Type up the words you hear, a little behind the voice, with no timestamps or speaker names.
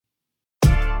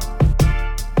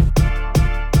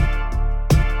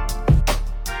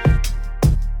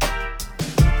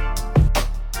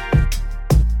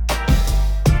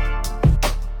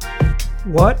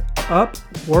What up,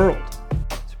 world?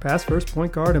 It's your past first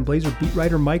point guard and Blazer beat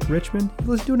writer Mike Richmond.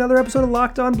 Let's do another episode of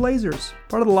Locked On Blazers,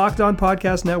 part of the Locked On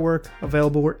Podcast Network,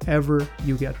 available wherever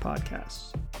you get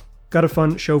podcasts. Got a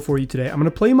fun show for you today. I'm going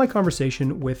to play you my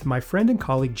conversation with my friend and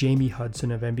colleague Jamie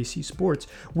Hudson of NBC Sports.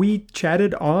 We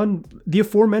chatted on the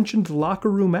aforementioned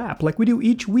Locker Room app like we do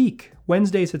each week,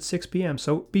 Wednesdays at 6 p.m.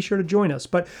 So be sure to join us.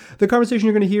 But the conversation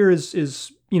you're going to hear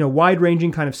is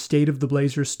wide-ranging kind of state of the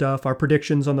Blazers stuff, our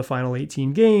predictions on the final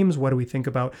 18 games, what do we think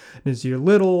about Nasir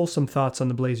Little, some thoughts on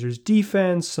the Blazers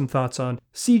defense, some thoughts on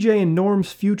CJ and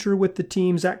Norm's future with the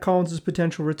team, Zach Collins'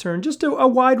 potential return, just a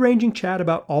wide-ranging chat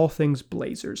about all things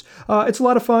Blazers. It's a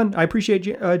lot of fun. I appreciate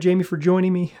Jamie for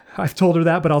joining me. I've told her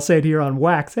that, but I'll say it here on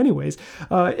wax anyways.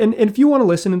 And if you want to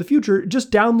listen in the future,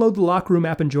 just download the Locker Room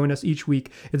app and join us each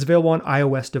week. It's available on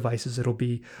iOS devices. It'll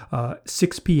be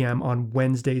 6 p.m. on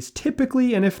Wednesdays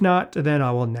typically, and if not, then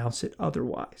I will announce it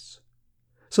otherwise.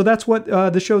 So that's what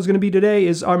the show is going to be today,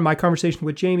 is my conversation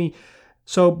with Jamie.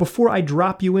 So before I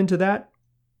drop you into that,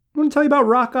 I want to tell you about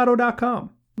RockAuto.com.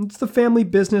 It's the family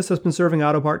business that's been serving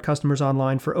auto part customers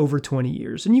online for over 20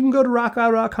 years. And you can go to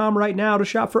RockAuto.com right now to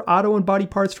shop for auto and body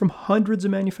parts from hundreds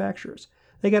of manufacturers.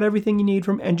 They got everything you need,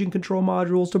 from engine control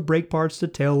modules to brake parts to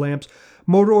tail lamps,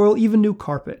 motor oil, even new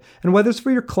carpet. And whether it's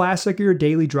for your classic or your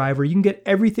daily driver, you can get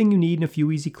everything you need in a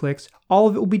few easy clicks. All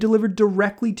of it will be delivered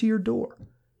directly to your door.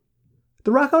 The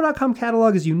RockAuto.com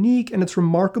catalog is unique and it's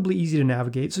remarkably easy to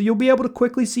navigate, so you'll be able to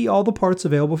quickly see all the parts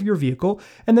available for your vehicle,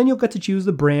 and then you'll get to choose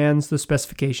the brands, the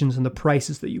specifications, and the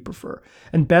prices that you prefer.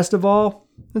 And best of all,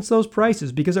 it's those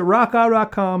prices, because at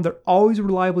RockAuto.com, they're always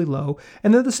reliably low,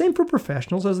 and they're the same for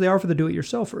professionals as they are for the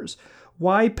do-it-yourselfers.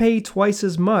 Why pay twice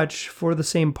as much for the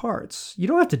same parts? You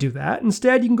don't have to do that.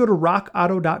 Instead, you can go to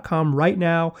RockAuto.com right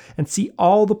now and see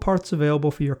all the parts available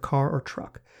for your car or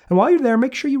truck. And while you're there,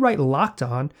 make sure you write Locked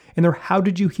On in their How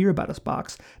Did You Hear About Us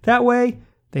box. That way,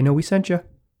 they know we sent you.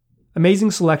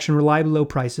 Amazing selection, reliably low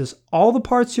prices, all the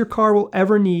parts your car will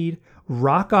ever need.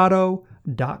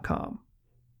 RockAuto.com.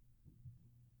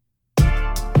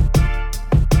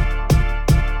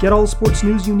 Get all the sports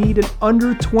news you need in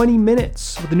under 20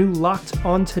 minutes with the new Locked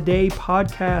On Today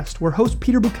podcast, where host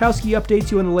Peter Bukowski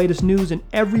updates you on the latest news in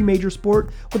every major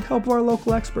sport with the help of our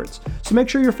local experts. So make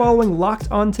sure you're following Locked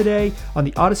On Today on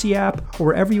the Odyssey app or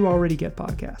wherever you already get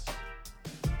podcasts.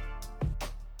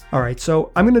 All right,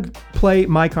 so I'm going to play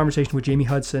my conversation with Jamie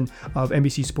Hudson of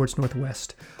NBC Sports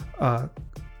Northwest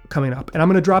coming up. And I'm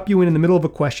going to drop you in the middle of a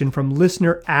question from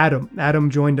listener Adam.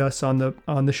 Adam joined us on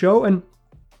the show,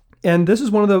 and this is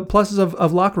one of the pluses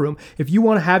of Locker Room. If you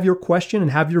want to have your question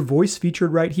and have your voice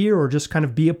featured right here, or just kind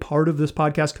of be a part of this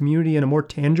podcast community in a more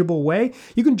tangible way,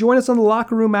 you can join us on the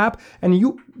Locker Room app, and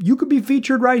you could be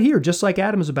featured right here, just like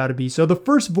Adam is about to be. So the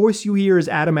first voice you hear is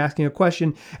Adam asking a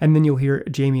question, and then you'll hear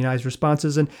Jamie and I's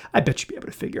responses, and I bet you'll be able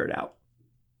to figure it out.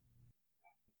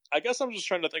 I guess I'm just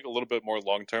trying to think a little bit more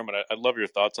long-term, and I'd love your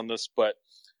thoughts on this, but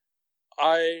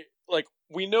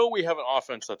we know we have an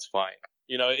offense that's fine.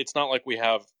 It's not like we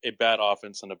have a bad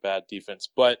offense and a bad defense.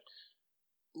 But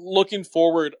looking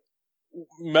forward,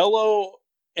 Melo,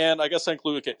 and I guess I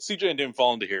include CJ didn't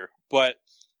fall into here, but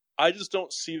I just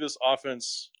don't see this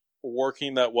offense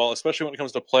working that well, especially when it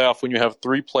comes to playoff, when you have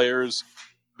three players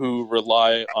who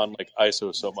rely on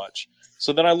ISO so much.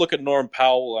 So then I look at Norm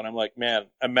Powell and I'm like, man,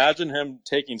 imagine him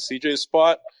taking CJ's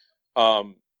spot.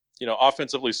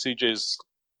 Offensively, CJ's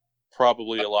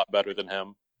probably a lot better than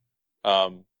him.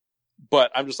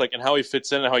 But I'm just and how he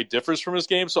fits in and how he differs from his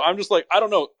game. So I'm just I don't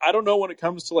know. I don't know when it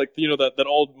comes to that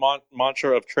old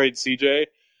mantra of trade CJ,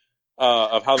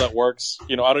 of how that works.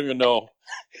 I don't even know.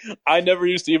 I never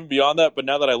used to even be on that, but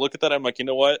now that I look at that, I'm like, you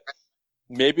know what?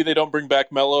 Maybe they don't bring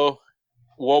back Melo.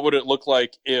 What would it look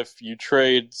like if you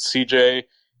trade CJ?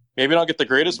 Maybe not get the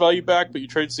greatest value back, but you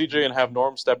trade CJ and have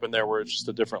Norm step in there where it's just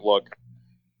a different look.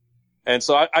 And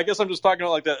so I guess I'm just talking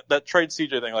about that trade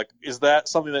CJ thing. Is that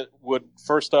something that would,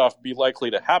 first off, be likely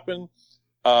to happen?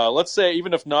 Let's say,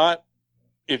 even if not,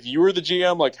 if you were the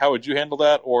GM, how would you handle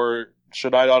that? Or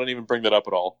should I not even bring that up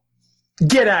at all?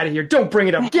 Get out of here. Don't bring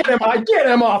it up. Get him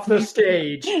off the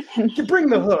stage. Bring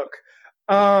the hook.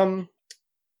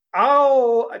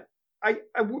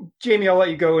 Jamie, I'll let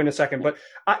you go in a second, but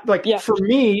For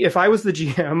me, if I was the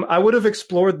GM, I would have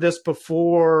explored this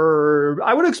before.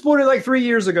 I would have explored it 3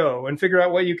 years ago and figure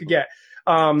out what you could get.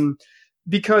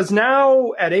 Because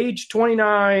now at age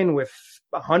 29 with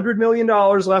 $100 million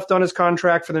left on his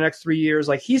contract for the next 3 years,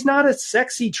 he's not a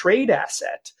sexy trade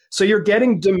asset. So you're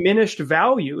getting diminished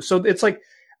value. So it's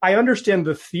I understand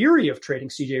the theory of trading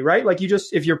CJ, right?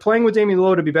 If you're playing with Damian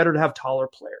Lillard, it'd be better to have taller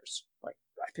players.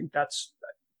 I think that's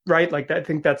right? Like, I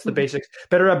think that's the basics.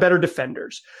 Better have better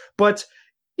defenders. But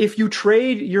if you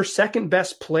trade your second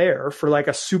best player for like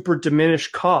a super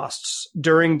diminished costs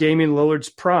during Damian Lillard's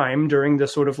prime, during the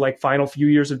sort of like final few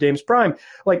years of Dame's prime,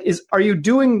 like are you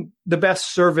doing the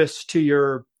best service to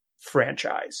your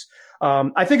franchise?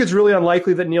 I think it's really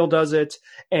unlikely that Neil does it.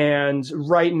 And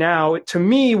right now, to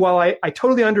me, while I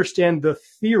totally understand the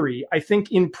theory, I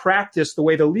think in practice, the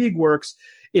way the league works,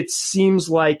 it seems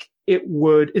like you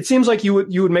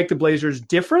would make the Blazers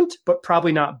different, but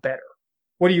probably not better.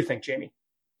 What do you think, Jamie?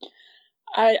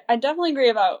 I definitely agree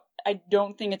about, I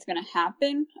don't think it's going to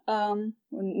happen.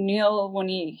 Neil, when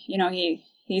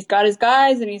he's got his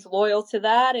guys and he's loyal to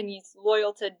that and he's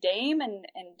loyal to Dame and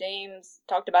Dame's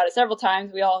talked about it several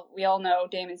times. We all know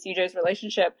Dame and CJ's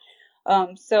relationship.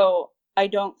 So I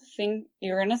don't think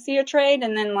you're going to see a trade.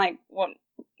 And then like what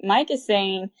Mike is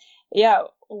saying, yeah,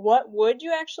 what would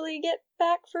you actually get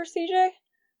back for CJ?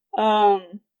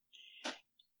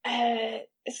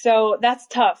 So that's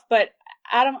tough, but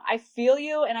Adam, I feel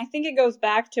you. And I think it goes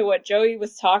back to what Joey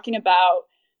was talking about,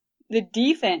 the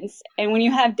defense. And when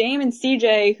you have Dame and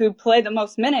CJ who play the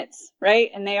most minutes, right?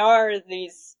 And they are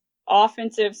these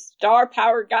offensive star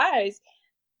power guys,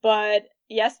 but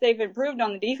yes, they've improved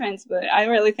on the defense, but I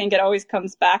really think it always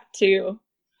comes back to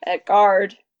at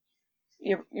guard,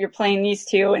 you're playing these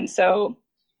two. And so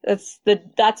that's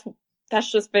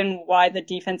just been why the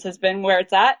defense has been where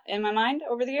it's at in my mind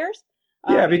over the years.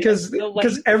 Yeah, because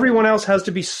everyone else has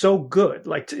to be so good.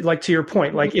 Like to your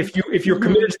point, like if you're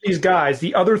committed to these guys,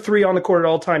 the other three on the court at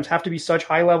all times have to be such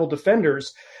high level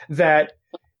defenders that,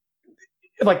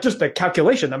 like, just the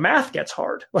calculation, the math gets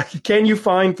hard. Like, can you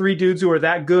find three dudes who are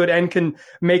that good and can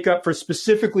make up for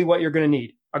specifically what you're going to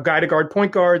need? A guy to guard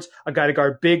point guards, a guy to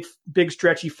guard big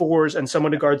stretchy fours, and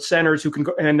someone to guard centers who can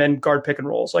go, and then guard pick and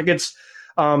rolls. Like it's,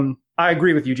 I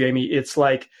agree with you, Jamie. It's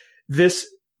like this.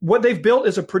 What they've built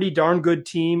is a pretty darn good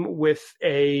team with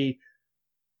a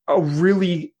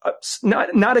really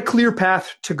not a clear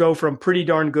path to go from pretty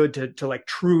darn good to like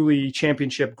truly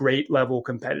championship great level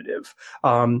competitive.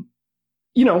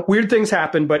 Weird things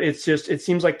happen, but it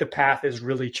seems like the path is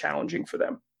really challenging for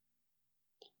them.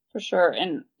 For sure.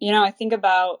 And, I think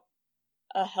about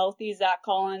a healthy Zach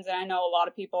Collins, and I know a lot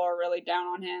of people are really down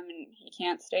on him and he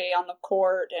can't stay on the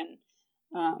court. And,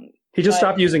 he just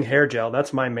stopped using hair gel.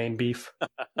 That's my main beef.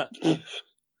 He's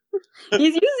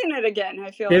using it again,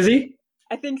 I feel. Is he?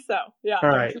 I think so, yeah. All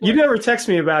right. You never text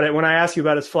me about it when I ask you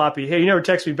about his floppy. Hey, you never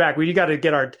text me back. You got to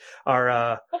get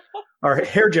our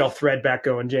hair gel thread back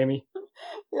going, Jamie.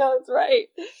 Yeah, that's right.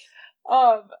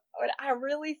 But I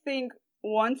really think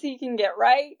once he can get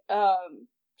right,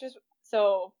 just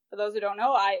so for those who don't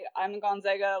know, I'm a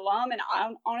Gonzaga alum, and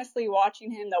I'm honestly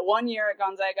watching him the 1 year at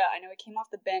Gonzaga. I know he came off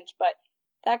the bench, but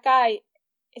that guy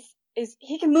is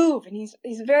he can move, and he's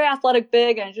a very athletic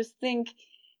big, and I just think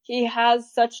he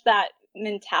has such that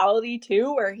mentality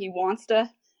too, where he wants to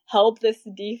help this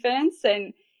defense,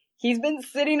 and he's been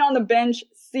sitting on the bench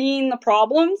seeing the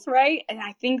problems, right? And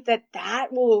I think that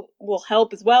will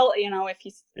help as well, if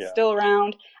he's still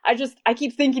around. I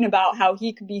keep thinking about how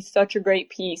he could be such a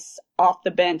great piece off the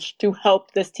bench to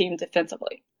help this team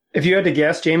defensively. If you had to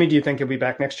guess, Jamie, do you think he'll be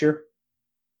back next year?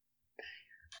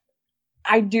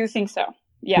 I do think so.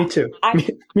 Yeah. Me too.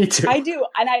 Me too. I do.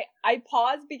 And I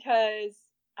pause because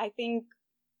I think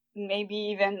maybe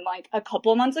even like a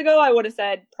couple of months ago, I would have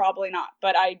said probably not,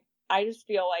 but I just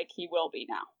feel like he will be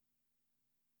now.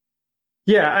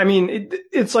 Yeah, I mean,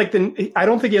 it's like I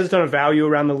don't think he has a ton of value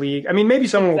around the league. I mean, maybe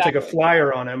someone will take a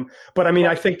flyer on him, but I mean,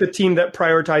 I think the team that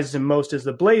prioritizes him most is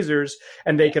the Blazers,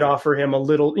 and they could offer him a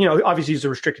little, obviously he's a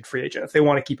restricted free agent. If they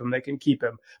want to keep him, they can keep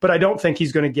him. But I don't think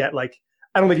he's going to get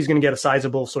a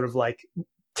sizable sort of like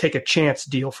take a chance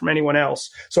deal from anyone else.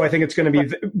 So I think it's going to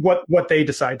be what they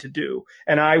decide to do.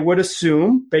 And I would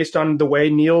assume, based on the way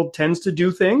Neil tends to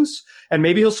do things, and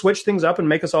maybe he'll switch things up and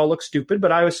make us all look stupid,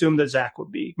 but I assume that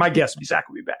my guess would be Zach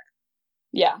would be back.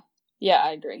 Yeah. Yeah,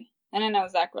 I agree. And I know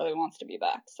Zach really wants to be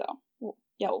back. So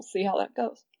we'll see how that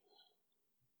goes.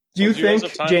 Do you think,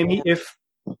 Jamie, if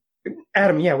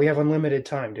Adam, we have unlimited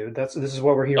time, dude. This is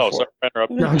what we're here for. Sorry,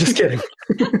 no, I'm just kidding.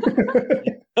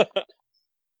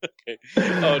 Okay.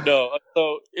 Oh no.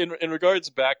 So in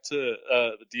regards back to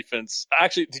the defense,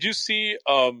 actually, did you see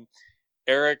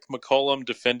Eric McCollum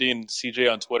defending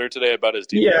CJ on Twitter today about his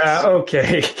defense? Yeah.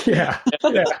 Okay. Yeah.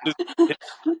 Yeah.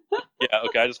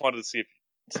 Okay. I just wanted to see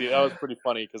that was pretty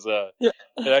funny because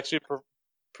it actually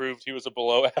proved he was a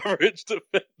below average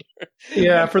defender.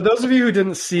 Yeah. For those of you who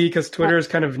didn't see, because Twitter is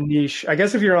kind of niche. I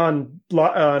guess if you're on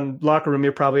Locker Room,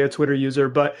 you're probably a Twitter user,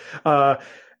 but.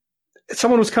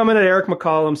 someone was coming at Eric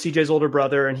McCollum, CJ's older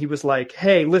brother, and he was like,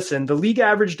 hey, listen, the league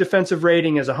average defensive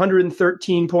rating is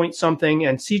 113 point something,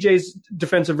 and CJ's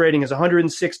defensive rating is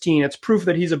 116. It's proof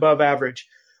that he's above average,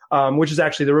 which is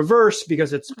actually the reverse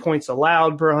because it's points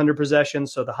allowed per 100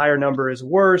 possessions, so the higher number is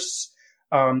worse.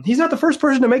 He's not the first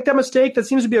person to make that mistake. That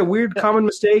seems to be a weird common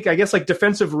mistake. I guess like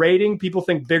defensive rating, people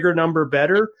think bigger number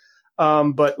better,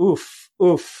 but oof.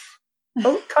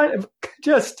 Oh, kind of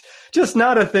just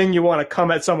not a thing you want to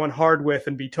come at someone hard with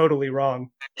and be totally wrong.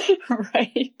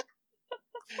 Right.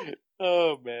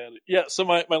 Oh man. Yeah, so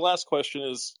my last question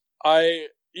is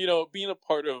being a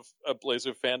part of a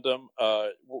Blazer fandom,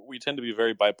 we tend to be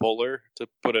very bipolar, to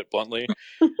put it bluntly.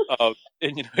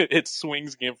 And it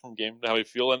swings game from game how we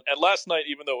feel. And last night,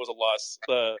 even though it was a loss,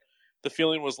 the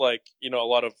feeling was like, a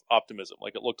lot of optimism,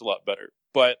 like it looked a lot better.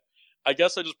 But I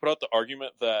guess I just put out the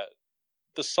argument that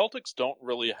the Celtics don't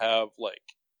really have like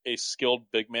a skilled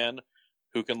big man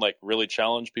who can like really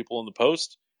challenge people in the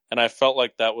post. And I felt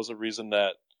like that was a reason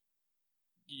that,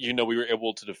 we were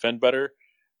able to defend better.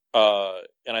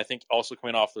 And I think also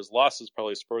coming off those losses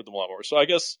probably spurred them a lot more. So I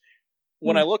guess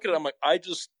when I look at it, I'm like, I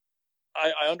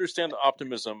understand the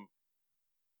optimism,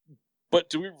 but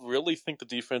do we really think the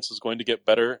defense is going to get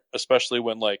better? Especially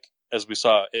when, like, as we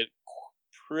saw, it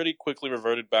pretty quickly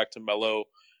reverted back to Melo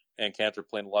and Kanter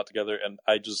playing a lot together, and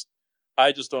I just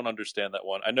don't understand that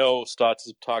one. I know Stotts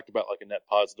has talked about like a net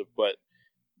positive, but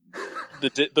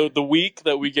the week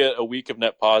that we get a week of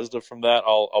net positive from that,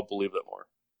 I'll believe it more.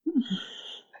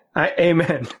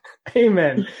 Amen.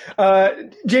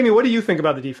 Jamie, what do you think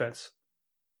about the defense?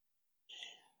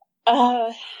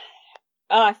 I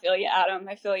feel you, Adam.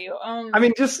 I feel you. I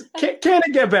mean, just can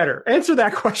it get better? Answer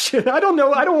that question. I don't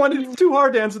know. I don't want it too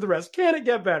hard to answer the rest. Can it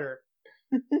get better?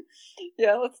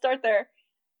 Yeah, let's start there.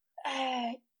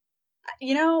 I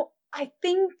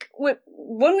think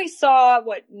when we saw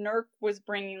what Nurk was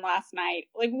bringing last night,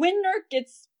 like when Nurk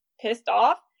gets pissed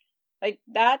off, like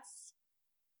that's,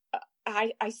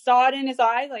 I saw it in his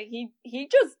eyes. Like he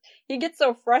gets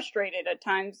so frustrated at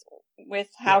times with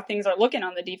how things are looking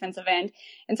on the defensive end.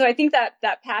 And so I think that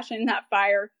passion, that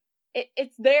fire,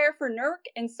 it's there for Nurk.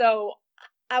 And so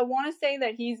I want to say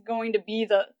that he's going to be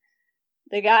the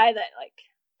guy that like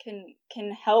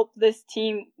can help this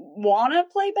team want to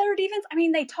play better defense. I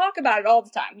mean, they talk about it all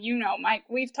the time. Mike,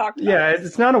 we've talked about it.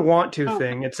 It's not a want to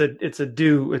thing. It's a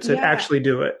do. It's an actually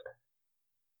do it.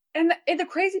 And the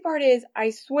crazy part is, I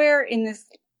swear in this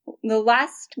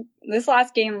last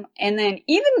game, and then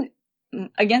even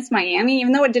against Miami,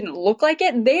 even though it didn't look like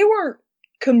it, they were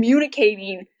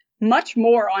communicating much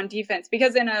more on defense,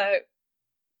 because in a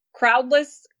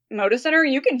crowdless Moda Center,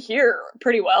 you can hear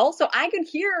pretty well. So I could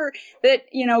hear that,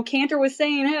 Kanter was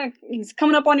saying, hey, he's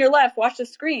coming up on your left, watch the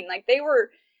screen. Like they were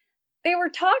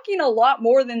talking a lot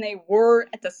more than they were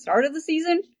at the start of the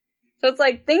season. So it's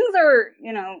like things are,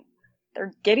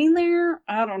 they're getting there.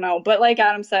 I don't know. But like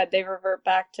Adam said, they revert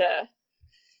back to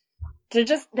they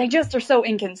just are so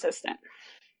inconsistent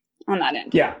on that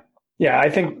end. Yeah. I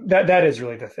think that is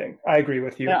really the thing. I agree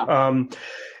with you. Yeah.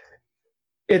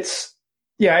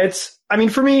 I mean,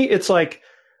 for me, it's like,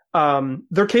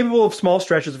 they're capable of small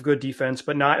stretches of good defense,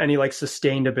 but not any like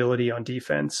sustained ability on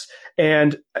defense.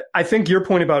 And I think your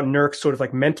point about Nurk's sort of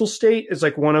like mental state is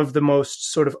like one of the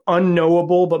most sort of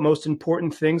unknowable, but most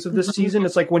important things of this season.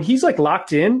 It's like when he's like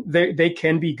locked in, they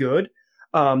can be good.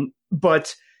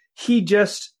 But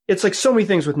it's like so many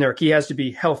things with Nurk. He has to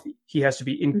be healthy. He has to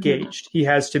be engaged. He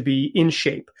has to be in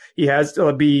shape. He has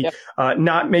to be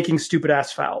not making stupid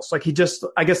ass fouls. Like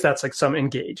I guess that's like some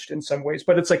engaged in some ways,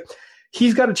 but it's like,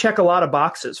 he's got to check a lot of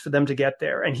boxes for them to get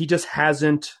there. And he just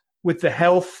hasn't, with the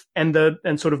health and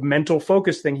sort of mental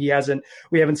focus thing, we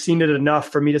haven't seen it enough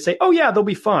for me to say, oh yeah, they'll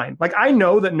be fine. Like I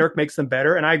know that Nurk makes them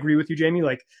better. And I agree with you, Jamie,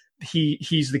 like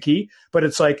he's the key, but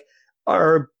it's like,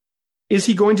 is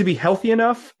he going to be healthy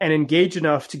enough and engaged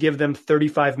enough to give them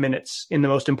 35 minutes in the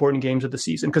most important games of the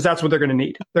season? Because that's what they're going to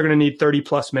need. They're going to need 30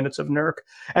 plus minutes of Nurk.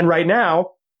 And right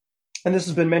now, and this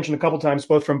has been mentioned a couple times,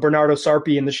 both from Bernardo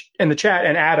Sarpi in the chat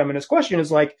and Adam in his question,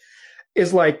 is like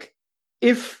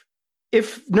if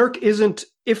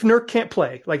Nurk can't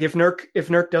play, like if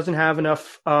Nurk doesn't have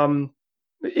enough,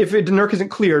 if Nurk isn't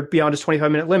cleared beyond his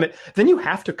 25-minute limit, then you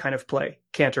have to kind of play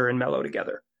Kanter and Melo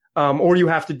together, or you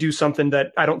have to do something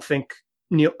that I don't think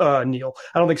I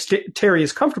don't think Terry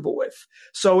is comfortable with.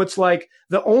 So it's like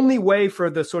the only way for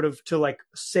the sort of to like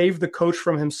save the coach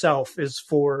from himself is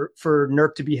for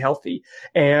Nurk to be healthy.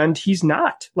 And he's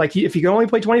not. Like if he can only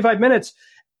play 25 minutes,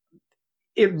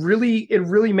 it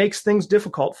really makes things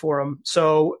difficult for him.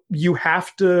 So you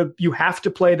have to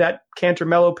play that Kanter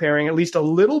Melo pairing at least a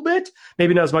little bit,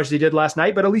 maybe not as much as he did last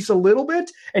night, but at least a little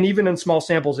bit. And even in small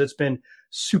samples, it's been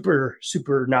super,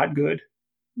 super not good.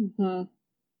 Mm-hmm.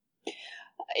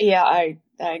 Yeah, I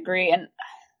agree. And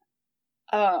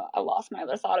I lost my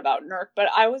other thought about Nurk, but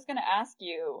I was going to ask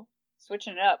you,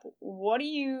 switching it up, what do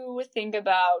you think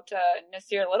about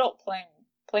Nasir Little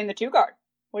playing the 2 guard?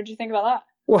 What did you think about that?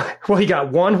 Well, he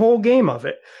got one whole game of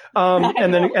it,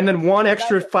 and then one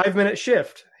extra 5-minute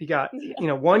shift. He got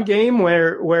one game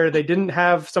where they didn't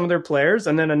have some of their players,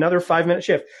 and then another 5-minute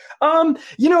shift. I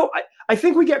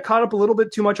think we get caught up a little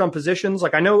bit too much on positions.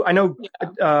 Like I know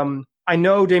Damian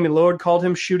Lillard called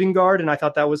him shooting guard, and I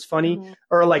thought that was funny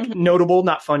or notable,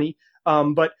 not funny.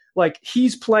 But like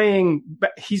he's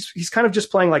kind of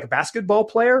just playing like a basketball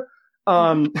player.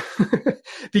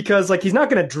 Because like he's not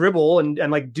going to dribble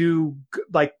and like do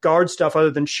like guard stuff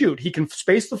other than shoot. He can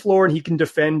space the floor and he can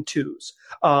defend twos.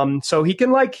 So he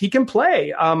can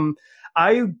play.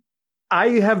 I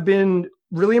have been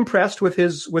really impressed with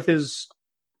his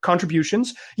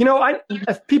contributions.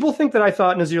 If people think that I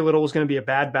thought Nasir Little was going to be a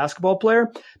bad basketball player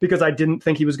because I didn't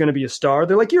think he was going to be a star.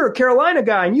 They're like, you're a Carolina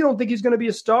guy and you don't think he's going to be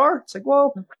a star. It's like,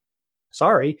 well,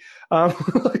 sorry.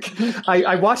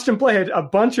 I watched him play a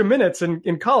bunch of minutes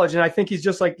in college, and I think he's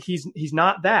just like, he's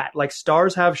not that. Like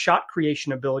stars have shot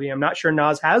creation ability. I'm not sure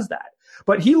Nas has that,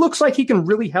 but he looks like he can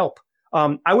really help.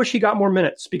 I wish he got more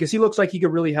minutes because he looks like he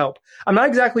could really help. I'm not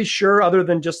exactly sure other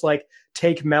than just like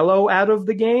take Melo out of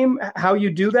the game, how you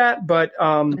do that, but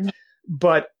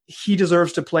he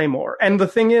deserves to play more. And the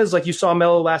thing is, like you saw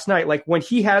Melo last night, like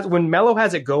when Melo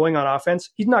has it going on offense,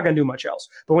 he's not going to do much else.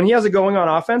 But when he has it going on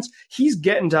offense, he's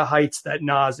getting to heights that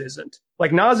Nas isn't.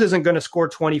 Like Nas isn't going to score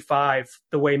 25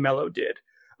 the way Melo did.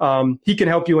 He can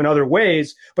help you in other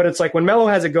ways, but it's like when Melo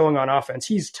has it going on offense,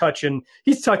 he's touching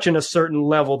a certain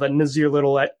level that Nasir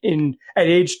Little at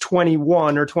age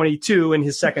 21 or 22 in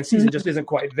his second season just isn't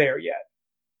quite there yet.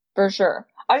 For sure.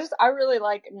 I really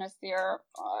like Nasir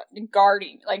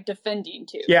guarding, like defending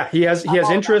too. Yeah, he has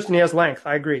interest and he has length.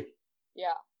 I agree. Yeah.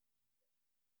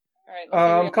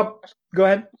 All right. Go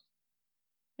ahead.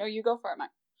 No, you go for it,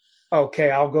 Mike.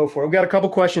 Okay, I'll go for it. We got a couple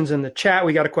questions in the chat.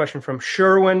 We got a question from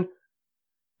Sherwin,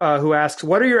 who asks,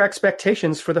 "What are your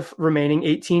expectations for the remaining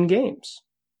 18 games?"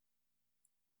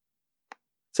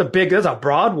 That's a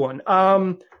broad one.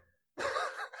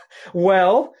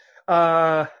 Well,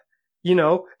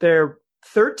 they're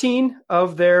 13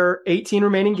 of their 18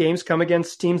 remaining games come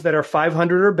against teams that are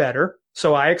 500 or better.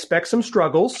 So I expect some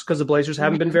struggles because the Blazers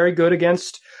haven't been very good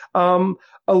against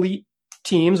elite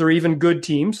teams or even good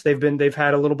teams. They've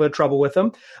had a little bit of trouble with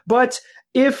them. But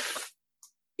if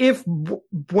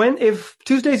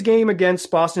Tuesday's game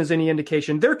against Boston is any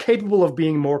indication, they're capable of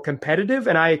being more competitive,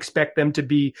 and I expect them to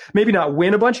be maybe not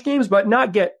win a bunch of games, but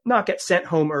not get sent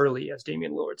home early, as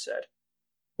Damian Lillard said.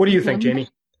 What do you think, Jamie?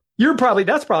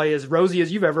 That's probably as rosy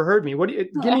as you've ever heard me.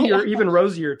 Give me your even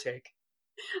rosier take.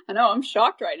 I know, I'm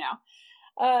shocked right now.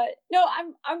 No,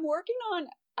 I'm working on.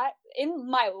 In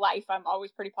my life, I'm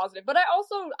always pretty positive, but I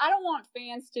don't want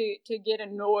fans to get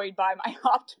annoyed by my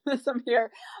optimism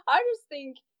here. I just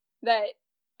think that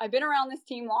I've been around this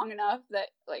team long enough that,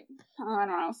 like, I don't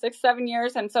know, 6-7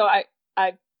 years, and so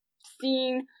I've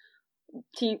seen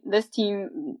this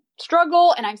team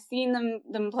struggle, and I've seen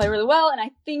them play really well. And I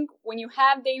think when you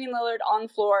have Damian Lillard on the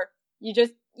floor, you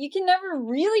can never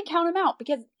really count him out,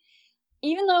 because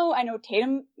even though I know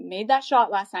Tatum made that shot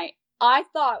last night, I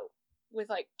thought with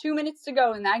like 2 minutes to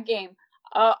go in that game,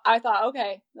 I thought,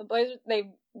 okay, the Blazers,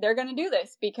 they're going to do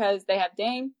this because they have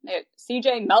Dame,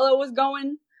 CJ, Melo was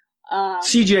going.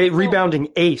 CJ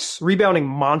rebounding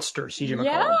monster, CJ McCollum.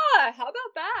 Yeah, how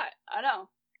about that? I know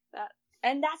that,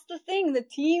 and that's the thing. The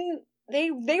team,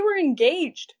 they were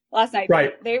engaged last night.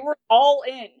 Right. They were all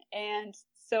in, and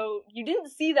so you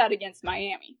didn't see that against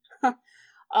Miami.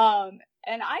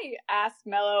 And I asked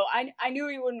Melo, I knew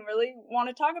he wouldn't really want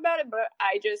to talk about it, but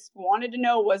I just wanted to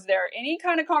know, was there any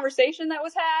kind of conversation that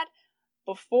was had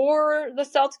before the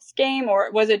Celtics game, or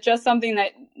was it just something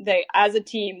that they, as a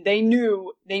team, they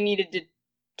knew they needed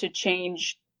to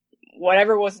change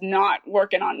whatever was not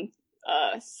working on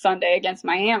Sunday against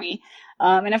Miami?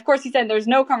 And of course he said there's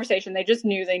no conversation. They just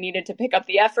knew they needed to pick up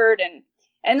the effort, and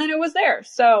then it was there.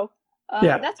 So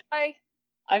that's why,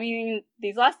 I mean,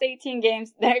 these last 18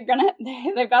 games, they've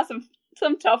got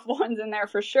some tough ones in there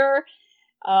for sure.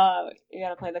 You got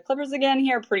to play the Clippers again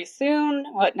here pretty soon.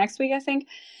 Next week, I think.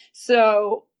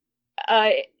 So,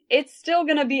 it's still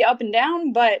going to be up and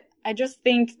down, but I just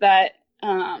think that,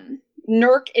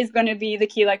 Nurk is going to be the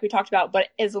key, like we talked about. But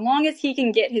as long as he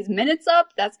can get his minutes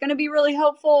up, that's going to be really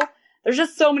helpful. There's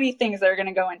just so many things that are going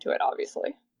to go into it,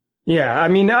 obviously. Yeah, I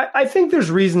mean, I think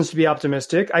there's reasons to be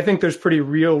optimistic. I think there's pretty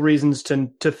real reasons to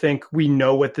think we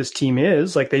know what this team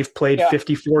is. Like, they've played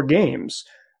 54 games.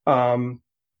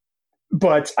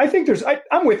 But I think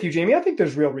I'm with you, Jamie. I think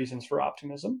there's real reasons for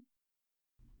optimism.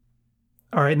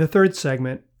 All right, in the third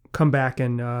segment, come back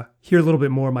and hear a little bit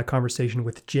more of my conversation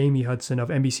with Jamie Hudson of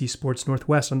NBC Sports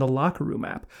Northwest on the Locker Room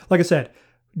app. Like I said,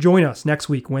 join us next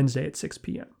week, Wednesday at 6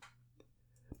 p.m.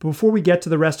 But before we get to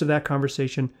the rest of that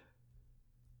conversation,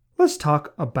 let's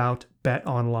talk about Bet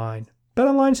Online. Bet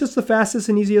Online is just the fastest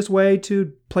and easiest way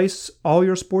to place all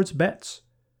your sports bets.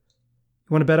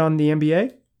 You want to bet on the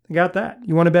NBA? I got that.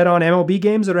 You want to bet on MLB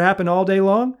games that are happening all day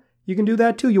long? You can do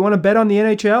that too. You want to bet on the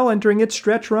NHL entering its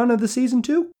stretch run of the season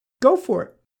too? Go for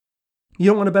it. You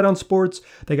don't want to bet on sports?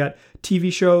 They got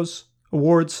TV shows,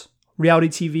 awards, reality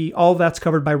TV, all of that's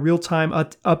covered by real-time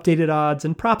updated odds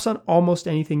and props on almost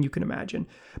anything you can imagine.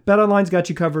 BetOnline's got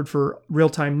you covered for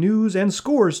real-time news and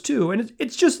scores too, and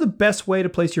it's just the best way to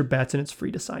place your bets, and it's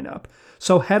free to sign up.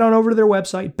 So head on over to their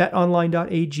website,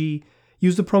 betonline.ag,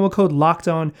 use the promo code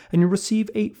LOCKEDON, and you'll receive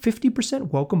a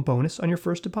 50% welcome bonus on your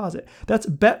first deposit. That's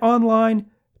betonline.ag.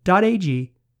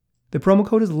 The promo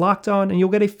code is LOCKEDON, and you'll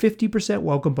get a 50%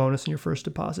 welcome bonus on your first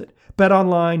deposit.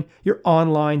 BetOnline, your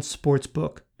online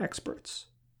sportsbook experts.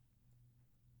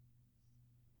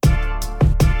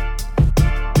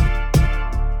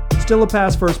 Still a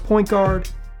pass first point guard.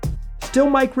 Still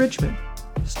Mike Richmond.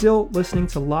 Still listening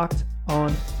to Locked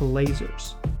On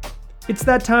Blazers. It's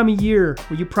that time of year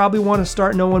where you probably want to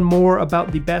start knowing more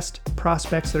about the best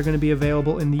prospects that are going to be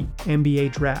available in the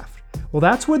NBA draft. Well,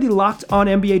 that's where the Locked On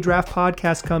NBA Draft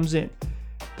podcast comes in.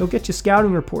 They'll get you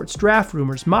scouting reports, draft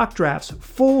rumors, mock drafts,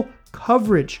 full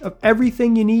coverage of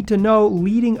everything you need to know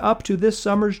leading up to this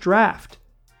summer's draft.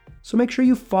 So make sure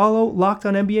you follow Locked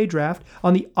On NBA Draft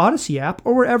on the Odyssey app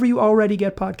or wherever you already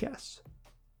get podcasts.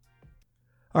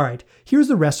 All right, here's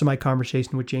the rest of my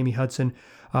conversation with Jamie Hudson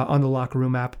on the Locker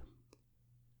Room app.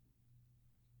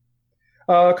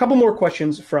 A couple more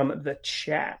questions from the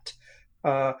chat.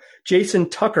 Jason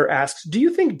Tucker asks, do you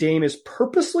think Dame is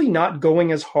purposely not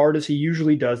going as hard as he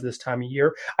usually does this time of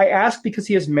year? I ask because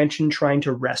he has mentioned trying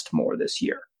to rest more this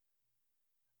year.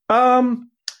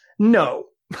 No.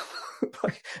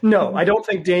 No, I don't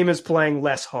think Dame is playing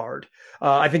less hard.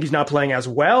 I think he's not playing as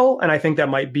well, and I think that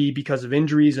might be because of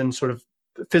injuries and sort of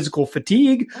physical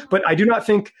fatigue. But I do not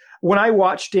think when I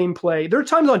watch Dame play, there are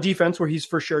times on defense where he's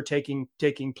for sure taking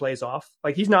plays off.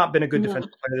 Like, he's not been a good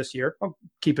defensive player this year. I'll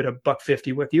keep it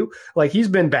 $150 with you. Like, he's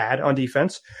been bad on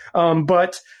defense.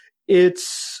 But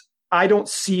I don't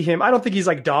see him. I don't think he's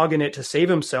like dogging it to save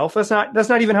himself. That's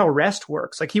not even how rest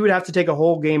works. Like, he would have to take a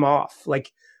whole game off.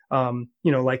 Like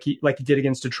he did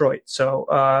against Detroit.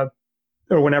 So,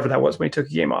 or whenever that was when he took a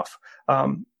game off.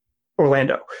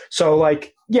 Orlando. So,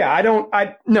 like, yeah, I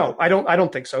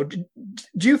don't think so. Do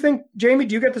you think, Jamie,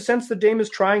 do you get the sense that Dame is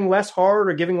trying less hard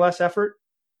or giving less effort?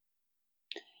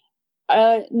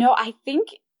 No, I think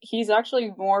he's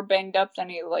actually more banged up than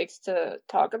he likes to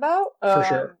talk about. For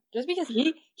sure. Just because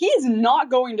he is not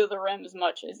going to the rim as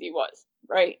much as he was,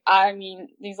 right? I mean,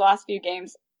 these last few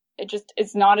games,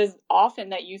 it's not as often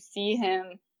that you see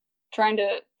him trying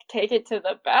to take it to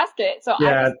the basket. So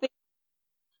yeah. I just think,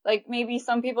 like, maybe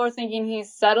some people are thinking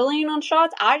he's settling on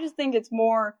shots. I just think it's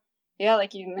more,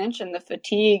 like you mentioned, the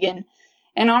fatigue and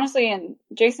honestly, and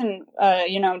Jason,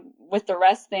 with the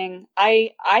rest thing,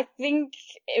 I think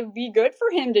it would be good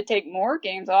for him to take more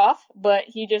games off, but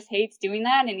he just hates doing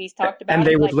that, and he's talked about and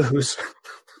they would lose.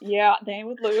 Yeah, they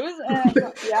would lose.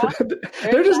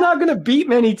 They're just not going to beat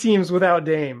many teams without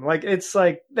Dame. Like, it's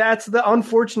like, that's the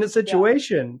unfortunate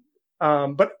situation. Yeah.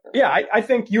 But yeah, I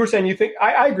think you were saying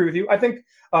I agree with you. I think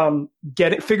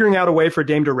figuring out a way for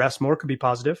Dame to rest more could be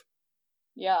positive.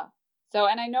 Yeah. So,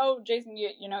 and I know, Jason,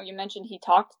 you mentioned he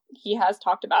has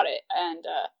talked about it,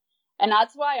 and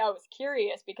that's why I was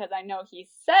curious, because I know he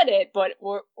said it, but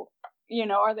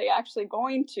are they actually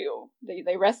going to?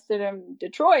 They rested him in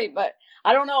Detroit, but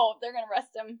I don't know if they're going to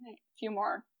rest him a few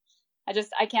more. I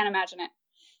can't imagine it.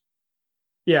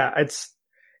 Yeah,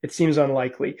 it seems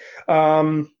unlikely.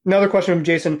 Another question from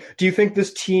Jason. Do you think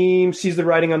this team sees the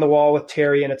writing on the wall with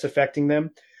Terry and it's affecting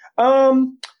them?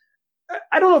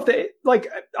 I don't know if they,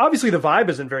 like, obviously the vibe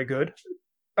isn't very good.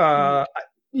 I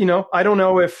don't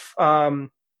know if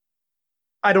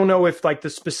like the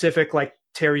specific, like,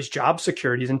 Terry's job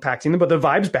security is impacting them, but the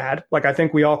vibe's bad. Like, I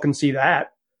think we all can see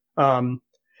that.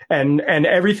 And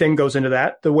everything goes into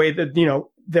that. The way that,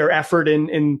 their effort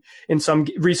in some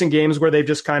recent games where they've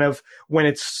just kind of, when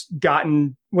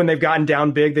they've gotten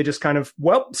down big, they just kind of,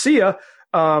 well, see ya.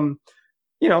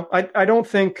 I don't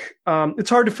think, it's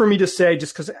hard for me to say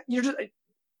just because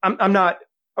I'm not,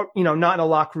 not in a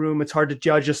locker room. It's hard to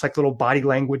judge just like little body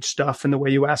language stuff and the way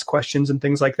you ask questions and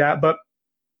things like that. But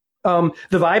the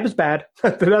vibe is bad.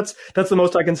 That's the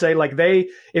most I can say. Like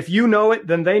if you know it,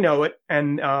 then they know it,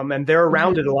 and they're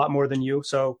around it a lot more than you.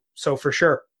 So for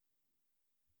sure.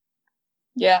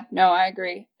 Yeah, no, I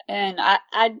agree. And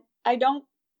I don't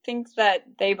think that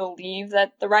they believe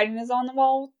that the writing is on the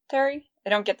wall, Terry. I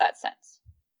don't get that sense.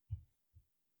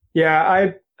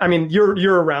 Yeah, I mean,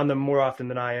 you're around them more often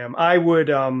than I am. I would,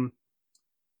 I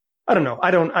don't know.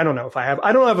 I don't know if I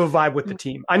don't have a vibe with the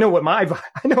team. I know what my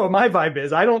vibe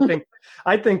is. I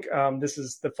think this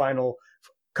is the final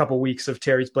couple weeks of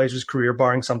Terry's Blazers career,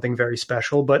 barring something very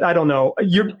special, but I don't know.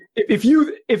 If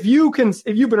you've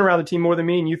been around the team more than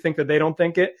me and you think that they don't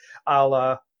think it,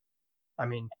 I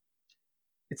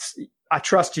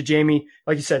trust you, Jamie.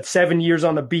 Like you said, 7 years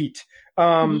on the beat.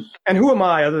 And who am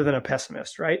I other than a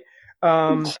pessimist, right?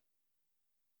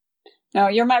 No,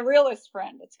 you're my realist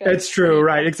friend. It's good. It's true,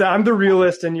 right? Exactly. I'm the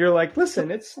realist, and you're like, listen,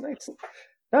 it's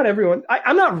not everyone.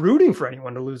 I'm not rooting for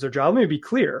anyone to lose their job. Let me be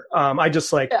clear. I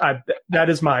just like that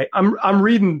is my. I'm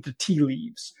reading the tea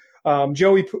leaves.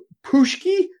 Joey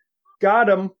Pushki got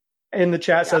him in the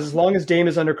chat. Says as long as Dame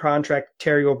is under contract,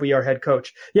 Terry will be our head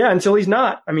coach. Yeah, until he's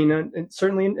not. I mean,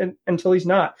 certainly until he's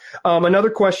not. Another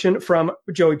question from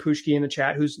Joey Pushki in the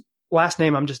chat, whose last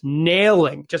name I'm just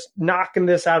nailing, just knocking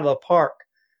this out of the park.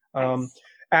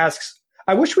 Asks,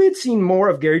 I wish we had seen more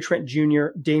of Gary Trent Jr.,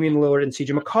 Damian Lillard, and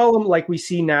CJ McCollum like we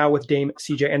see now with Dame,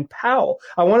 CJ, and Powell.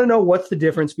 I want to know what's the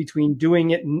difference between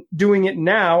doing it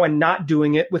now and not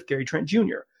doing it with Gary Trent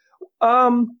Jr.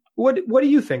 What do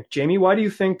you think, Jamie? Why do you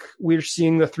think we're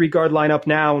seeing the 3-guard lineup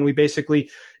now and we basically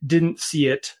didn't see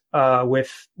it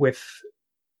with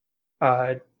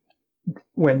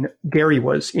when Gary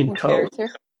was in tow?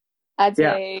 I'd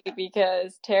say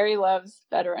because Terry loves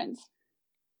veterans.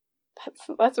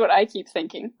 That's what I keep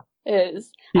thinking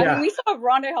is. I mean, we saw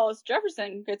Rondae Hollis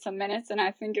Jefferson get some minutes, and I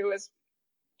think it was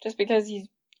just because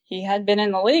he had been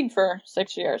in the league for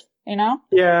 6 years,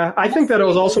 Yeah, I think that it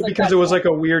was also because it was like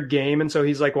a weird game, and so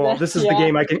he's like, well, this is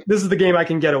the game I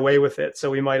can get away with it,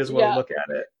 so we might as well look at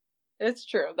it. It's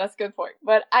true. That's a good point.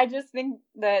 But I just think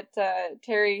that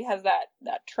Terry has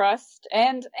that trust,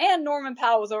 and Norman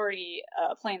Powell was already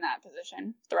playing that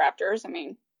position. The Raptors, I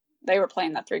mean, they were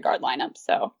playing that 3-guard lineup,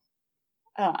 so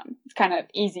it's kind of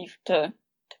easy to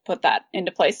put that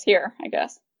into place here, I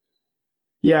guess.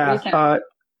 Yeah.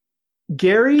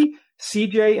 Gary,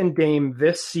 CJ, and Dame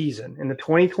this season, in the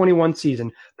 2021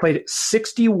 season, played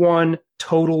 61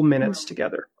 total minutes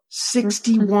together.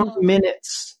 61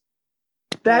 minutes.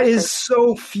 That is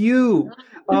so few.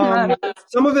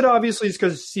 Some of it obviously is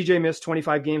because CJ missed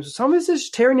 25 games. Some of it is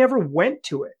Terry never went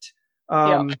to it.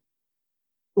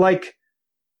 Like,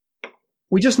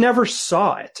 we just never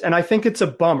saw it. And I think it's a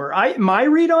bummer. My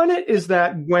read on it is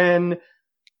that when,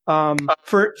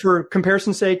 for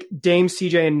comparison's sake, Dame,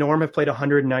 CJ, and Norm have played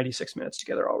 196 minutes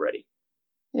together already.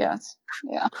 Yes.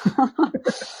 Yeah.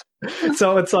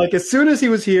 So it's like, as soon as he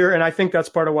was here, and I think that's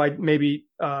part of why maybe,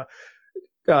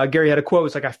 Gary had a quote.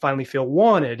 It's like, I finally feel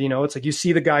wanted. It's like you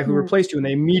see the guy who replaced you, and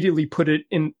they immediately put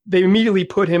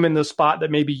him in the spot that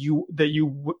maybe you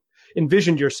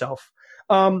envisioned yourself.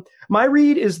 My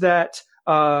read is that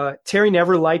Terry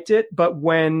never liked it, but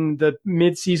when the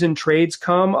mid-season trades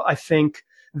come, I think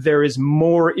there is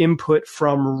more input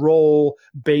on role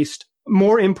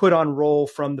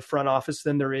from the front office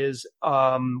than there is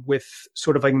with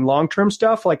sort of like long-term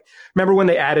stuff. Like, remember when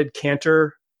they added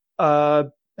Cantor,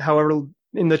 however,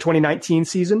 in the 2019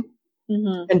 season,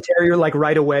 and Terry like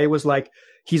right away was like,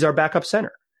 he's our backup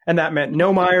center. And that meant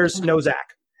no Myers, no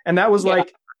Zach. And that was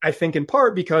like, I think in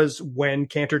part because when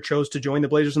Cantor chose to join the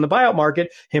Blazers in the buyout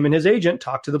market, him and his agent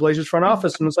talked to the Blazers front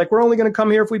office and was like, we're only going to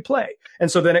come here if we play. And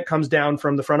so then it comes down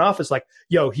from the front office like,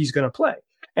 yo, he's going to play.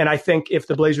 And I think if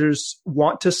the Blazers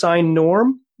want to sign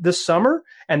Norm this summer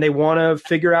and they want to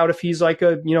figure out if he's like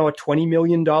a $20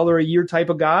 million a year type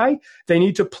of guy, they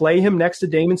need to play him next to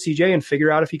Dame and CJ and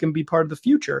figure out if he can be part of the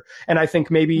future. And I think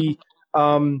maybe,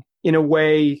 in a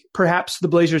way, perhaps the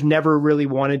Blazers never really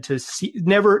wanted to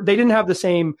they didn't have the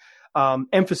same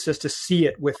emphasis to see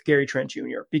it with Gary Trent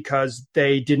Jr. because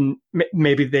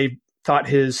maybe they thought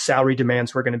his salary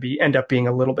demands were going to end up being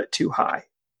a little bit too high.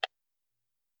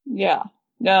 Yeah.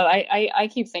 No, I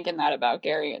keep thinking that about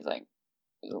Gary. It's like,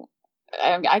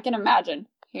 I can imagine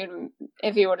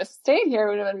if he would have stayed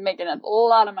here, he would have been making a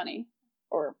lot of money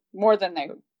or more than they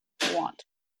would want.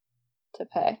 to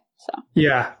pay. So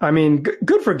yeah, I mean,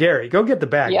 good for Gary. Go get the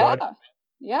bag, yeah, bud.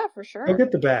 yeah, for sure. Go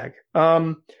get the bag.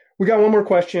 We got one more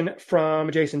question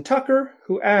from Jason Tucker,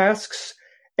 who asks,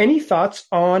 any thoughts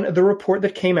on the report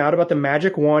that came out about the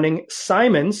Magic wanting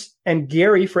Simons and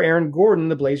Gary for Aaron Gordon,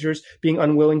 the Blazers being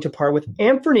unwilling to part with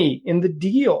Anthony in the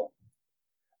deal?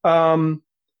 And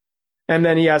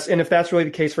then he asks, and if that's really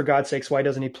the case, for God's sakes, why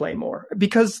doesn't he play more?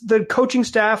 Because the coaching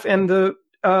staff and the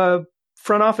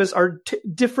front office are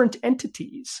different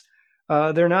entities.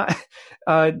 They're not,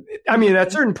 I mean, at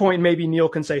a certain point, maybe Neil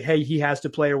can say, hey, he has to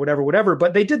play or whatever,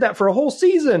 but they did that for a whole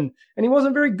season and he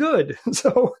wasn't very good.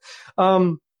 So,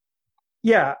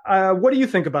 yeah. What do you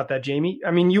think about that, Jamie?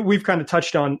 I mean, we've kind of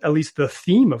touched on at least the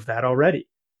theme of that already.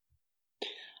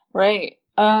 Right.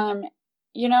 Sometimes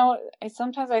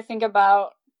I think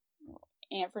about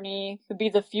Anthony could be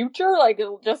the future, like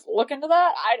just look into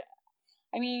that.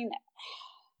 I mean,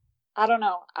 I don't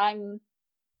know.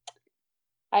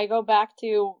 I go back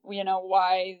to,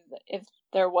 why, if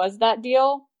there was that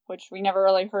deal, which we never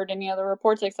really heard any other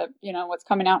reports except, what's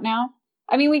coming out now.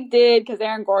 I mean, we did, because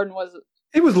Aaron Gordon was...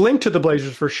 It was linked to the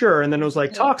Blazers for sure, and then it was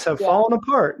like, talks have fallen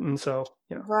apart, and so,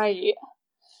 Right.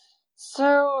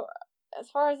 So, as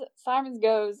far as Simons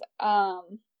goes, I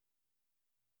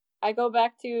go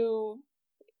back to,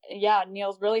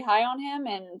 Neil's really high on him,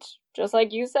 and just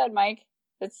like you said, Mike,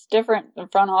 it's different, the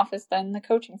front office than the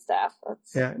coaching staff.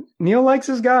 Neil likes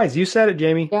his guys. You said it,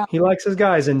 Jamie. Yeah. He likes his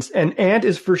guys, and Ant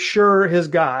is for sure his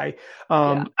guy.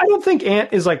 I don't think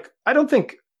Ant is I don't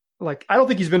think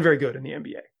he's been very good in the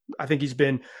NBA. I think he's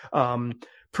been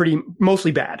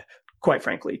mostly bad, quite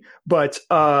frankly. But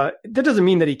that doesn't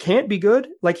mean that he can't be good.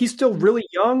 Like, he's still really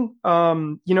young.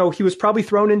 He was probably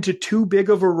thrown into too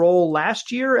big of a role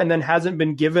last year and then hasn't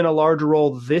been given a large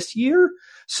role this year.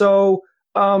 So,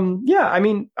 I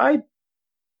mean, I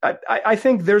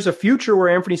think there's a future where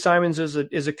Anthony Simons is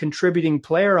a contributing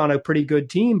player on a pretty good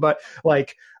team, but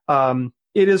it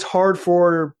is hard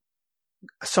for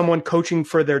someone coaching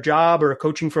for their job or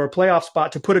coaching for a playoff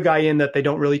spot to put a guy in that they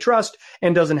don't really trust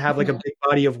and doesn't have a big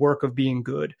body of work of being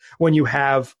good when you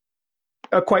have,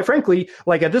 quite frankly,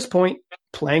 at this point,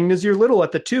 playing Nasir Little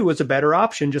at the 2 is a better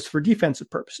option just for defensive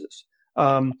purposes.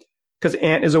 Because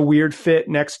Ant is a weird fit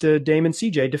next to Damon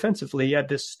CJ defensively at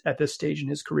this stage in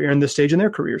his career and this stage in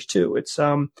their careers too. It's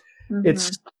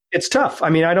tough. I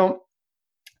mean, I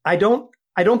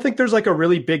don't think there's a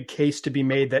really big case to be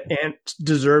made that Ant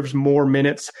deserves more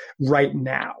minutes right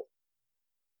now.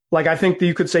 I think that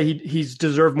you could say he's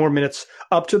deserved more minutes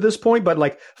up to this point, but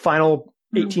final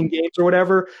 18 games or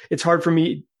whatever, it's hard for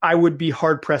me. I would be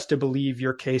hard pressed to believe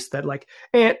your case that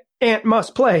Ant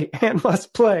must play. Ant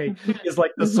must play is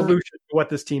the solution to what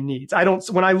this team needs.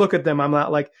 When I look at them, I'm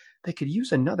not they could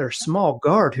use another small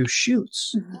guard who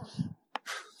shoots.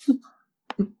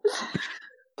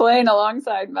 Playing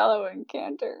alongside Melo and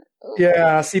Kanter.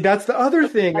 Yeah, see, that's the other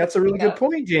thing. That's a really good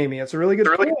point, Jamie. That's a really good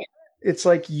point. It's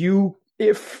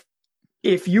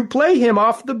if you play him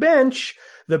off the bench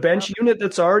unit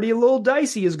that's already a little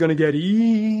dicey is going to get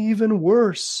even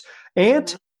worse.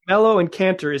 Ant, Melo, and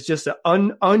Kanter is just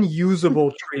an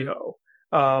unusable trio.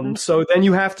 So then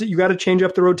you got to change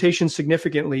up the rotation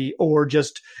significantly, or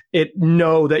just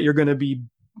know that you're going to be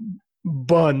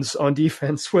buns on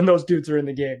defense when those dudes are in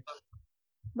the game.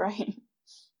 Right.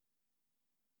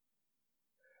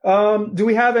 Do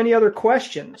we have any other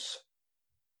questions?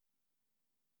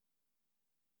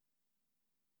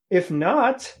 If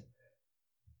not,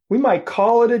 we might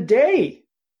call it a day.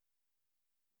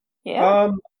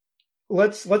 Yeah.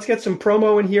 Let's get some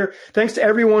promo in here. Thanks to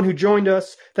everyone who joined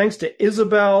us. Thanks to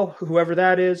Isabel, whoever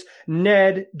that is,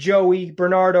 Ned, Joey,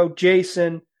 Bernardo,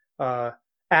 Jason,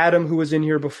 Adam, who was in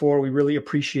here before. We really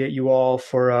appreciate you all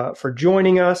for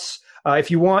joining us.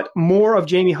 If you want more of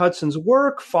Jamie Hudson's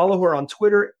work, follow her on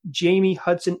Twitter, Jamie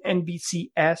Hudson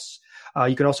NBCS.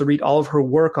 You can also read all of her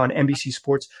work on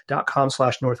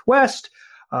NBCSports.com/Northwest.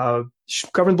 She's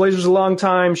covering the Blazers a long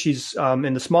time. She's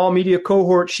in the small media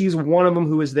cohort. She's one of them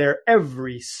who is there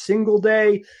every single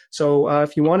day. So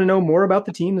if you want to know more about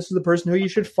the team, this is the person who you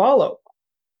should follow.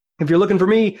 If you're looking for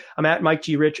me, I'm at Mike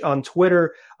G. Rich on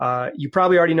Twitter. You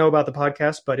probably already know about the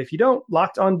podcast, but if you don't,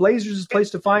 Locked On Blazers is a place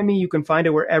to find me. You can find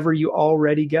it wherever you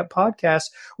already get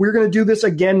podcasts. We're going to do this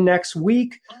again next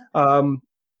week.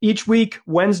 Each week,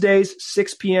 Wednesdays,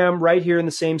 6 p.m., right here in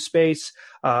the same space.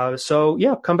 So,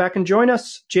 come back and join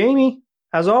us. Jamie,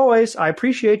 as always, I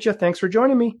appreciate you. Thanks for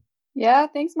joining me. Yeah,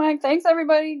 thanks, Mike. Thanks,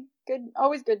 everybody.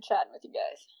 Always good chatting with you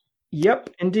guys. Yep,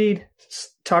 indeed.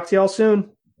 Talk to y'all soon.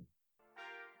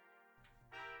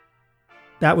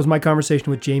 That was my conversation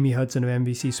with Jamie Hudson of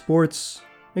NBC Sports.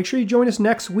 Make sure you join us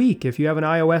next week if you have an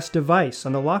iOS device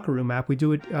on the Locker Room app. We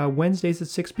do it Wednesdays at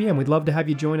 6 p.m. We'd love to have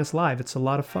you join us live. It's a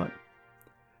lot of fun.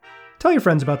 Tell your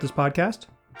friends about this podcast.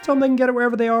 Tell them they can get it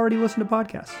wherever they already listen to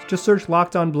podcasts. Just search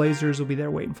Locked On Blazers. We'll be there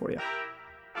waiting for you.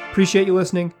 Appreciate you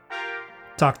listening.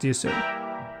 Talk to you soon.